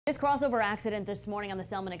This crossover accident this morning on the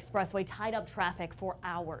Selmon expressway tied up traffic for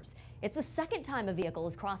hours. It's the second time a vehicle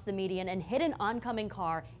has crossed the median and hit an oncoming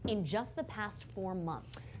car in just the past 4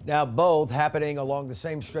 months. Now both happening along the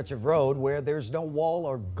same stretch of road where there's no wall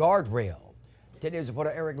or guardrail. 10 News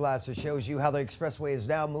reporter Eric Glasser shows you how the expressway is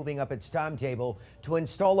now moving up its timetable to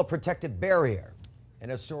install a protective barrier. In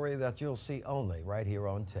a story that you'll see only right here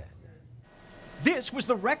on 10. This was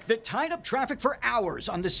the wreck that tied up traffic for hours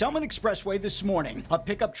on the Selmon Expressway this morning. A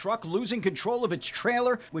pickup truck losing control of its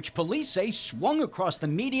trailer, which police say swung across the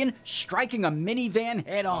median, striking a minivan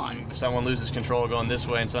head on. If someone loses control going this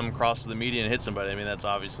way and someone crosses the median and hits somebody,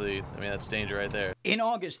 that's danger right there. In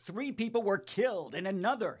August, 3 people were killed in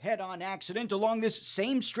another head-on accident along this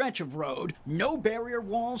same stretch of road. No barrier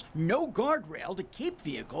walls, no guardrail to keep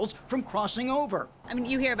vehicles from crossing over. I mean,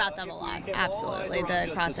 you hear about them a lot, absolutely,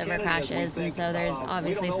 the crossover crashes, and so there's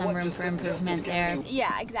obviously some room for improvement there.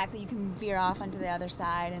 Yeah, exactly. You can veer off onto the other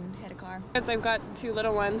side and hit a car. I've got 2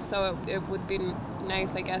 little ones, so it would be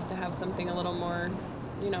nice, I guess, to have something a little more,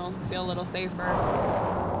 feel a little safer.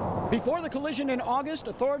 Before the collision in August,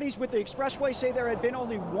 authorities with the expressway say there had been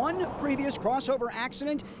only 1 previous crossover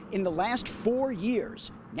accident in the last 4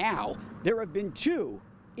 years. Now, there have been 2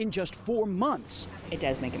 in just 4 months. It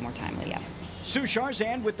does make it more timely, yeah. Sue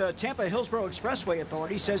Charzan with the Tampa-Hillsborough Expressway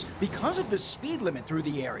Authority says because of the speed limit through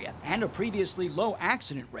the area and a previously low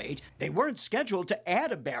accident rate, they weren't scheduled to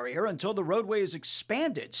add a barrier until the roadway is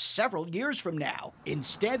expanded several years from now.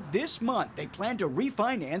 Instead, this month, they plan to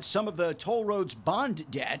refinance some of the toll road's bond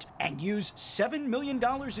debt and use $7 million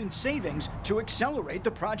in savings to accelerate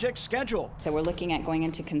the project's schedule. So we're looking at going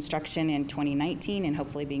into construction in 2019 and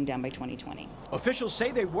hopefully being done by 2020. Officials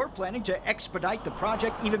say they were planning to expedite the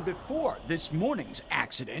project even before this morning's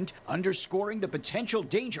accident, underscoring the potential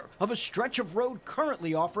danger of a stretch of road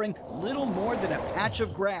currently offering little more than a patch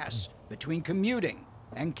of grass between commuting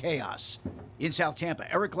and chaos. In South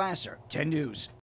Tampa, Eric Glasser, 10 News.